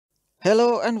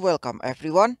Hello and welcome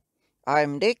everyone.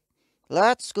 I'm Dick.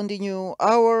 Let's continue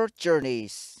our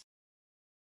journeys.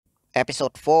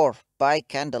 Episode 4 by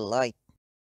Candlelight.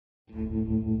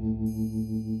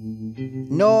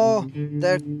 No,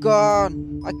 they're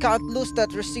gone. I can't lose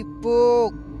that receipt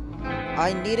book.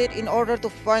 I need it in order to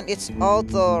find its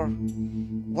author.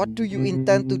 What do you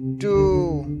intend to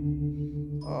do?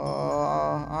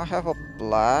 I have a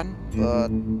plan, but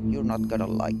you're not gonna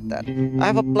like that. I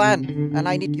have a plan and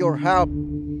I need your help.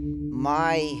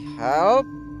 My help?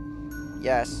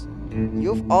 Yes,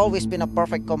 you've always been a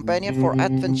perfect companion for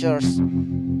adventures.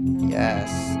 Yes,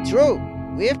 true.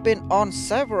 We've been on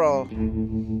several.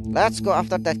 Let's go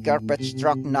after that garbage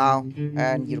truck now,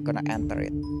 and you're gonna enter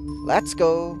it. Let's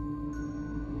go.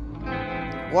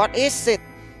 What is it?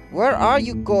 Where are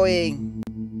you going?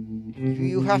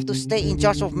 You have to stay in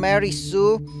charge of Mary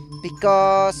Sue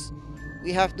because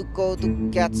we have to go to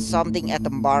get something at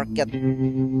the market.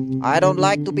 I don't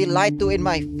like to be lied to in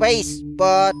my face,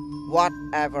 but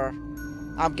whatever.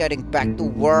 I'm getting back to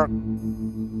work.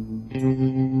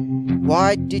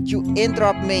 Why did you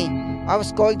interrupt me? I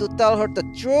was going to tell her the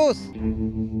truth.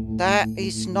 That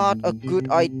is not a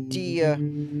good idea.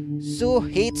 Sue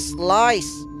hates lies.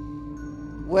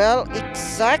 Well,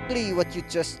 exactly what you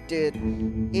just did.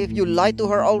 If you lied to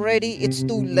her already, it's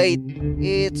too late.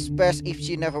 It's best if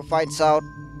she never finds out.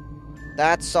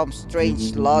 That's some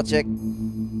strange logic.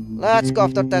 Let's go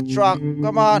after that truck.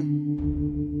 Come on.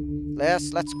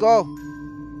 Let's go.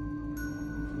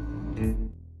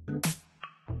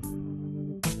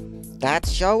 That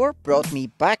shower brought me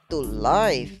back to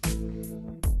life.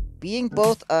 Being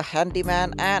both a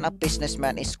handyman and a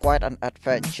businessman is quite an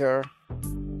adventure.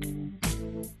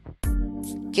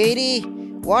 Katie,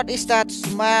 what is that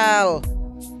smell?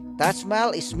 That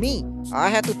smell is me. I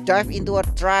had to dive into a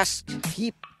trash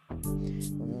heap.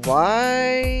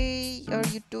 Why are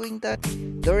you doing that?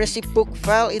 The receipt book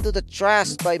fell into the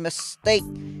trash by mistake.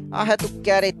 I had to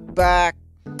get it back.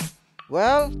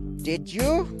 Well, did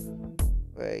you?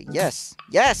 Yes.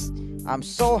 I'm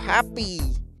so happy.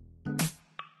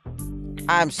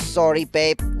 I'm sorry,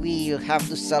 babe. We'll have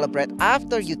to celebrate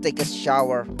after you take a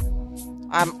shower.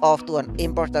 I'm off to an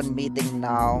important meeting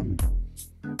now.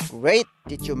 Great.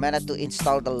 Did you manage to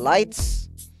install the lights?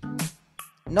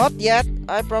 Not yet.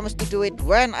 I promise to do it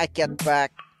when I get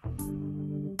back.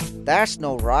 There's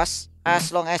no rush.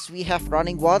 As long as we have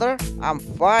running water, I'm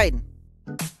fine.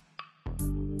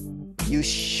 You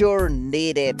sure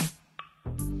need it.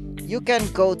 You can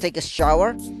go take a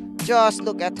shower. Just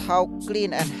look at how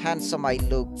clean and handsome I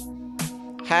look.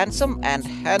 Handsome and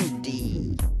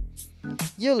handy.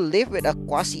 You live with a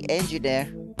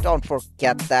quasi-engineer. Don't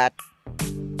forget that.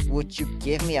 Would you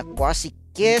give me a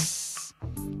quasi-kiss?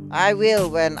 I will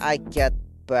when I get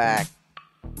back.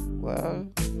 Well,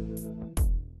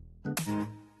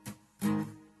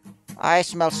 I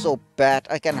smell so bad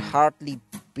I can hardly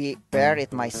bear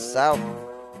it myself.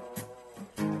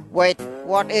 Wait,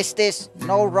 what is this?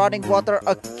 No running water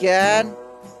again?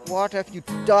 What have you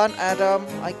done, Adam?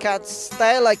 I can't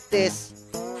stay like this.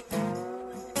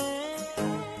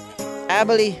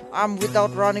 Emily, I'm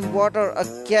without running water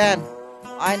again.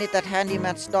 I need that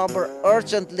handyman's number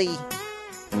urgently.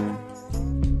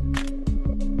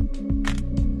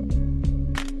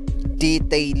 Did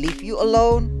they leave you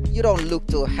alone? You don't look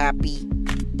too happy.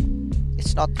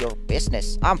 It's not your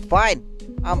business. I'm fine.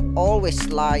 I'm always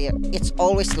liar. It's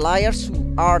always liars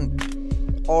who aren't.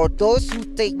 Or those who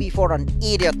take me for an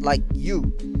idiot like you.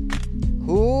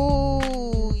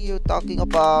 Who you talking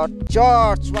about?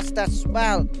 George, what's that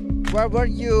smell? Where were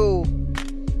you?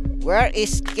 Where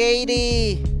is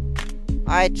Katie?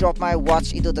 I dropped my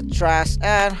watch into the trash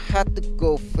and had to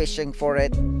go fishing for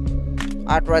it.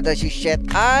 I'd rather you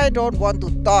said I don't want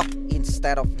to talk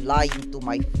instead of lying to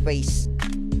my face.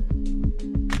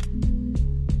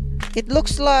 It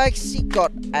looks like she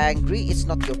got angry. It's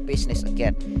not your business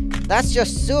again. That's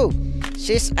just Sue.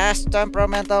 She's as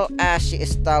temperamental as she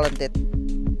is talented.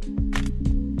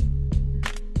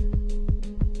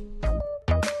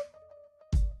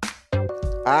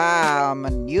 I'm a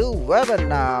new weapon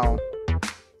now.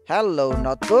 Hello,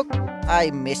 notebook. I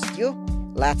missed you.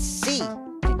 Let's see.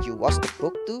 Did you watch the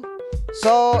book too?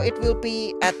 So it will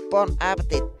be at Bon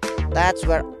Appetit. That's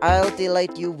where I'll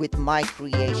delight you with my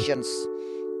creations.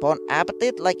 Bon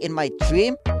Appetit, like in my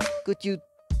dream?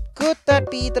 Could that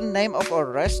be the name of a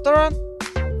restaurant?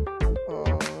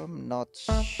 I'm not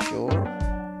sure.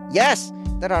 Yes,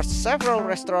 there are several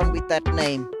restaurants with that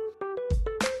name.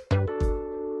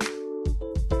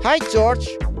 Hi George,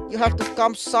 you have to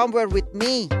come somewhere with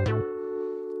me.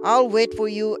 I'll wait for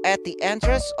you at the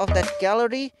entrance of that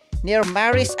gallery near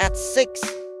Mary's at 6.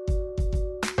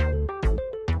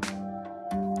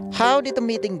 how did the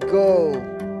meeting go?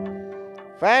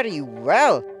 Very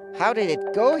well. How did it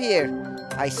go here?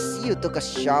 I see you took a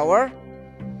shower.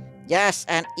 Yes,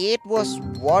 and it was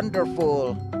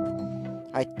wonderful.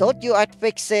 I told you I'd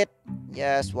fix it.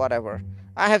 Yes, whatever.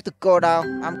 I have to go now.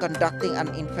 I'm conducting an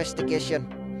investigation.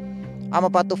 I'm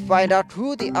about to find out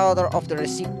who the author of the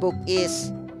receipt book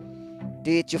is.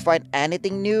 Did you find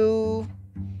anything new?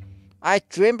 I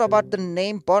dreamed about the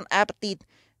name Bon Appetit,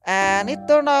 and it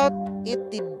turned out it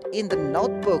did in the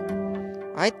notebook.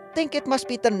 I think it must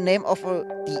be the name of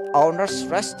the owner's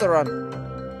restaurant.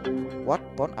 What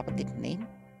Bon Appetit name?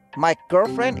 My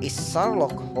girlfriend is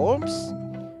Sherlock Holmes?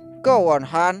 Go on,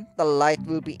 Han. The light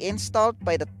will be installed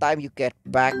by the time you get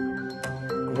back.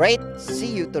 Great. See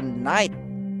you tonight.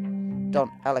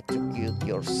 Don't electrocute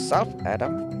yourself,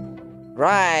 Adam.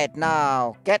 Right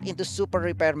now, get into super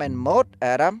repairman mode,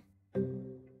 Adam.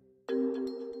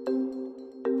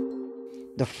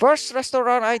 The first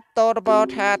restaurant I thought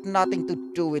about had nothing to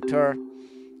do with her.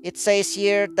 It says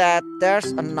here that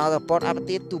there's another Bon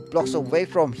Appetit 2 blocks away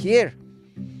from here.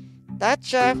 That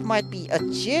chef might be a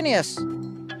genius,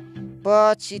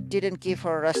 but she didn't give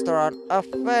her restaurant a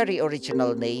very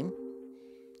original name.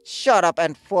 Shut up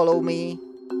and follow me.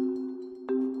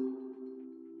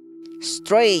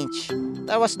 Strange.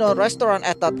 There was no restaurant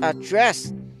at that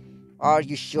address. Are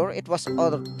you sure it was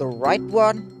the right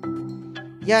one?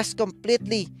 Yes,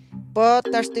 completely. But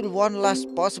there's still one last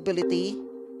possibility.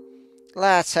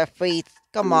 Let's have faith.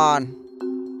 Come on.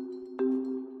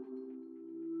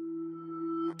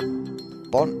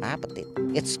 Bon Appetit.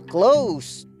 It's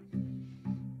closed.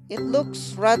 It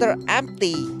looks rather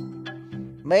empty.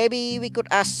 Maybe we could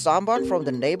ask someone from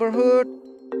the neighborhood.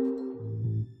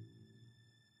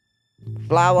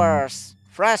 Flowers.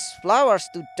 Fresh flowers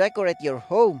to decorate your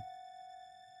home.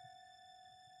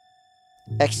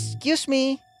 Excuse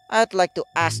me, I'd like to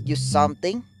ask you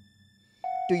something.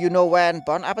 Do you know when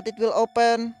Bon Appetit will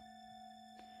open?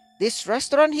 This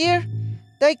restaurant here?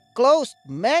 They closed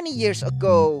many years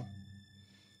ago.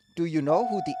 Do you know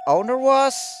who the owner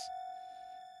was?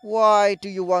 Why do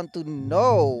you want to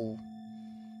know?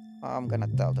 I'm gonna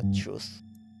tell the truth.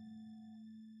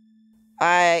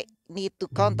 I need to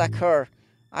contact her.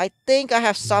 I think I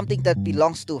have something that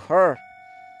belongs to her.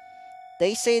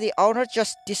 They say the owner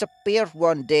just disappeared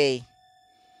one day.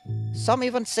 Some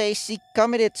even say she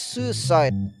committed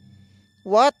suicide.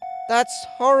 What? That's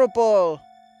horrible.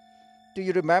 Do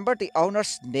you remember the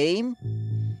owner's name?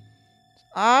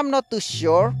 I'm not too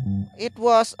sure. It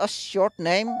was a short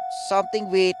name,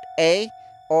 something with A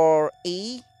or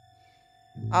E.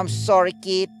 I'm sorry,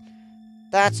 kid.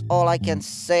 That's all I can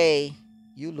say.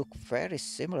 You look very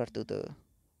similar to the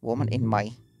woman in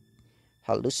my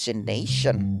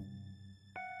hallucination.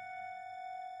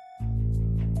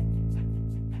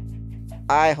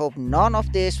 I hope none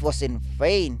of this was in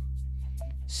vain.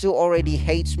 Sue already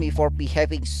hates me for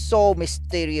behaving so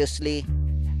mysteriously.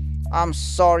 I'm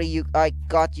sorry I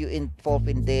got you involved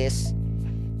in this.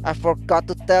 I forgot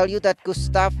to tell you that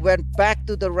Gustav went back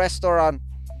to the restaurant.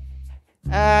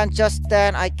 And just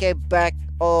then I came back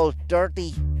all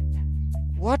dirty.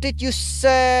 What did you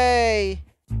say?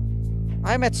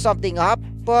 I made something up,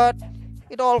 but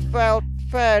it all felt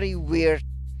very weird.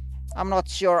 I'm not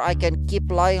sure I can keep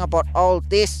lying about all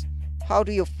this. How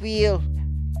do you feel?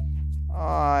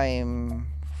 I'm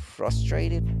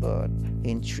frustrated but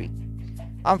intrigued.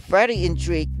 I'm very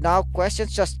intrigued. Now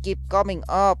questions just keep coming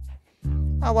up.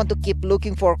 I want to keep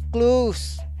looking for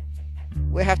clues.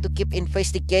 We have to keep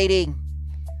investigating.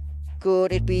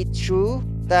 Could it be true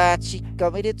that she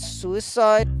committed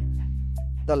suicide?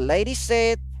 The lady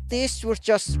said these were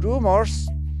just rumors.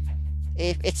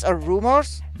 If it's a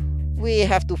rumors, we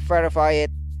have to verify it.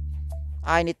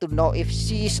 I need to know if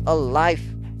she's alive.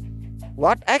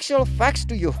 What actual facts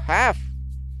do you have?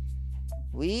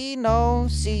 We know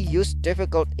she used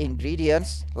difficult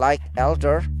ingredients like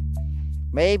elder.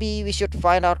 Maybe we should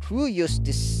find out who used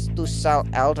this to sell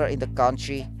elder in the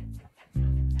country.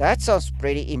 That sounds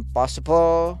pretty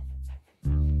impossible.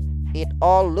 It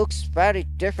all looks very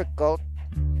difficult.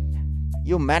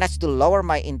 You managed to lower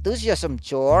my enthusiasm,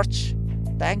 George.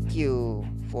 Thank you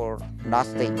for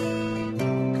nothing.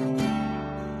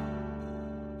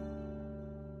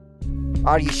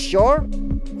 Are you sure?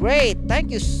 Great,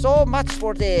 thank you so much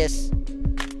for this.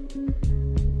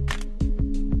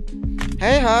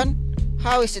 Hey hon,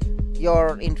 how is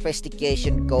your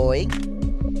investigation going?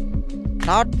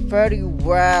 Not very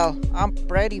well. I'm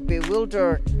pretty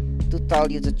bewildered, to tell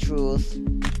you the truth.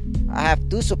 I have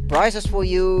two surprises for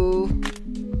you.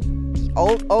 The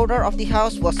old owner of the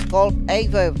house was called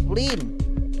Ava Flynn.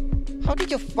 How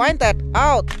did you find that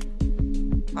out?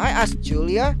 I asked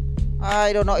Julia.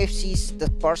 I don't know if she's the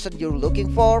person you're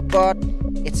looking for, but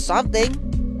it's something.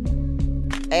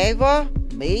 Ava,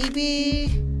 maybe?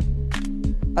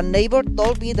 A neighbor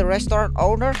told me the restaurant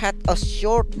owner had a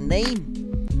short name.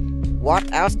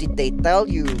 What else did they tell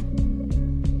you?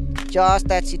 Just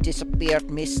that she disappeared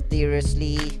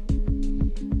mysteriously.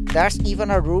 There's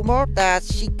even a rumor that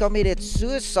she committed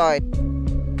suicide.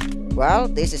 Well,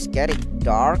 this is getting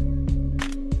dark.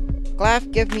 Clef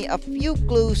gave me a few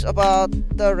clues about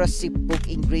the recipe book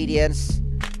ingredients.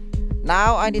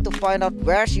 Now I need to find out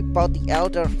where she bought the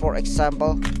elder, for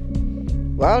example.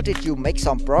 Well, did you make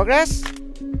some progress?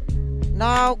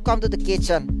 Now come to the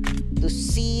kitchen to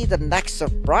see the next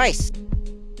surprise.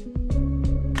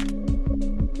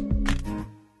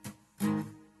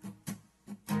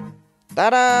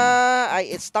 Ta-da! I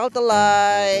installed the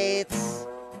lights.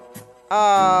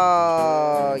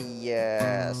 Oh,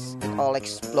 yes. It all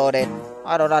exploded.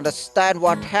 I don't understand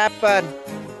what happened.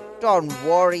 Don't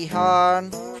worry,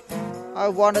 hon. I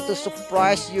wanted to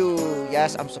surprise you.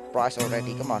 Yes, I'm surprised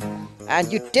already. Come on.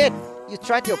 And you did. You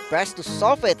tried your best to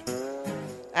solve it.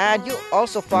 And you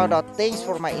also found out things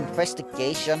for my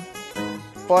investigation.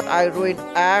 But I ruined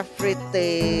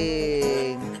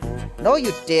everything. No,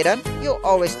 you didn't. You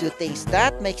always do things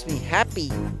that makes me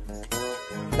happy.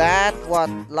 That's what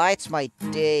lights my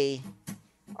day.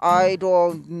 I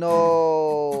don't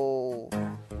know.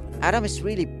 Adam is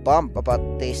really bummed about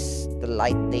the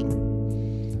light thing.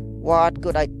 What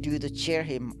could I do to cheer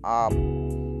him up?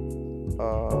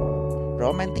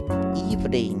 Romantic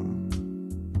evening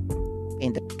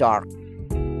in the dark.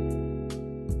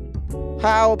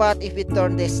 How about if we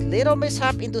turn this little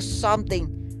mishap into something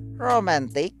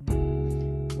romantic?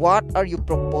 What are you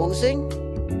proposing?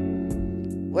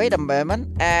 Wait a moment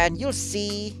and you'll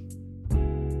see.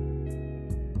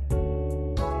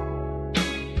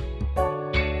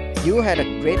 You had a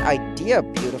great idea,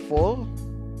 beautiful.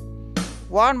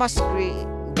 One must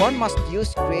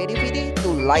use creativity to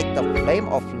light the flame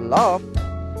of love.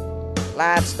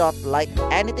 Let's not light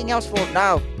anything else for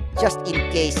now, just in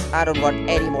case I don't want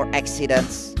any more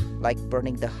accidents, like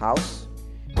burning the house.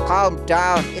 Calm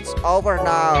down, it's over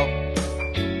now.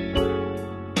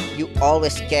 You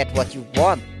always get what you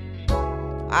want.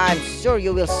 I'm sure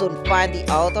you will soon find the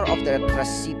author of the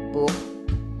recipe book.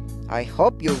 I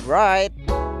hope you're right.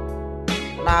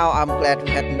 Now I'm glad we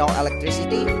had no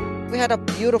electricity. We had a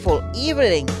beautiful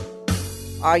evening.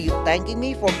 Are you thanking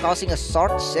me for causing a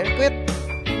short circuit?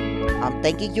 I'm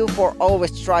thanking you for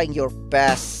always trying your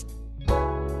best.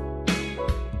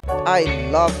 I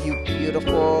love you,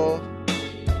 beautiful.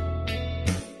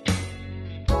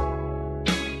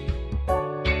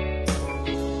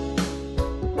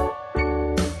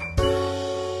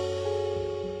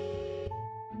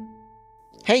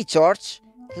 Hey George,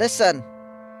 listen.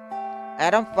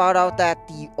 Adam found out that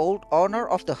the old owner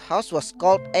of the house was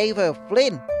called Ava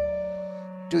Flynn.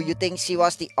 Do you think she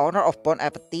was the owner of Bon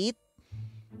Appetit?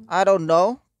 I don't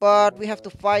know, but we have to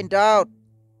find out.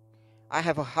 I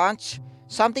have a hunch.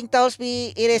 Something tells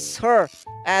me it is her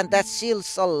and that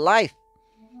she's alive.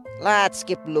 Let's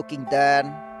keep looking then.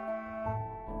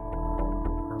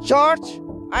 George,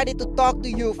 I need to talk to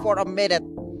you for a minute.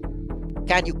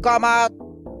 Can you come out?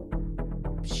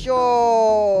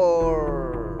 Sure.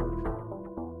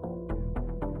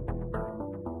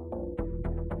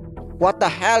 What the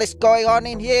hell is going on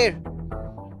in here?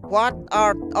 What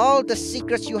are all the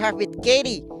secrets you have with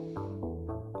Katie?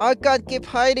 I can't keep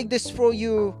hiding this from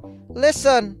you.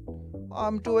 Listen,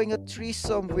 I'm doing a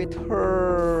threesome with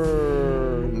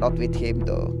her. Not with him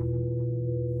though.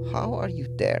 How are you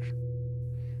there?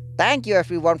 Thank you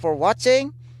everyone for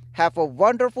watching. Have a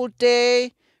wonderful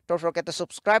day. Don't forget to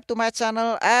subscribe to my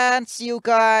channel and see you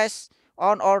guys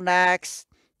on our next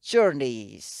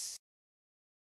journeys.